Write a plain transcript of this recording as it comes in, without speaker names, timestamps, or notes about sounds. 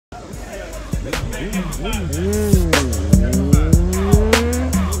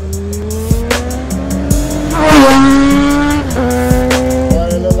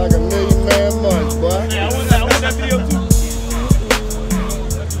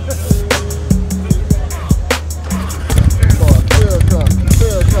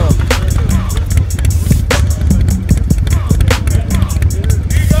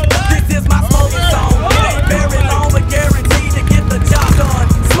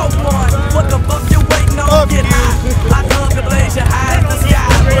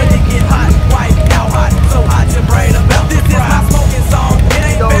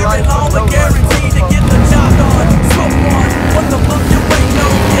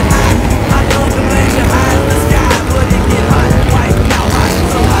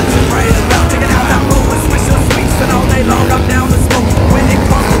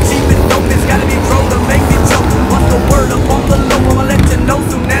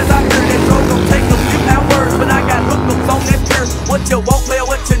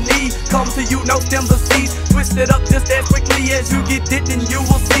No stems or seeds, twist it up just as quickly as you get it, and you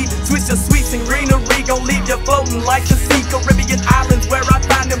will see. Switch your sweets and greenery, gon' leave you floating like the sea. Caribbean islands where I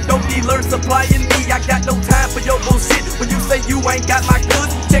find them dope dealers supplying me. I got no time for your bullshit when you say you ain't got my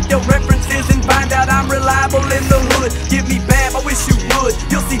goods. Check your references and find out I'm reliable in the hood. Give me bam, I wish you would.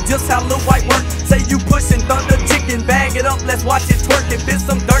 You'll see just how Lil White work. Say you pushing Thunder Chicken, bag it up, let's watch it twerk. If it's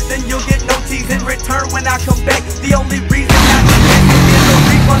some dirt, then you'll get no cheese in return when I come back. The only reason I come back is get a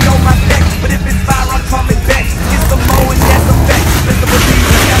refund on my neck. But if it's fire, I'm coming back. Get some more and that's a fact. Listen, believe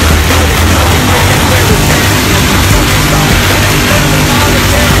I got to do it. Where it's at.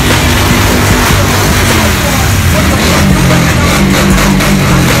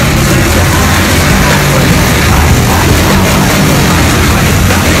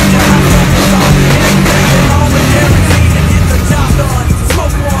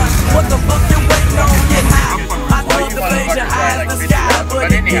 What the fuck you waiting on? Get high. I love the blaze your eyes, the sky,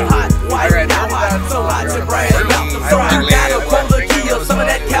 but it get hot. White, now hot, so hot your brain about to so I got a polar key of some of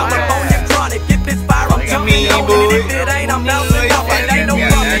that California chronic. If it's fire, I'm jumping on it. If it ain't, I'm bouncing off. It ain't no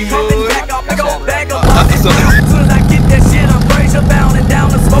problem coming back off. Big old bag of money. As soon as I get that shit, I'm razor bound and down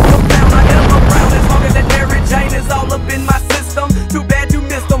the smoke.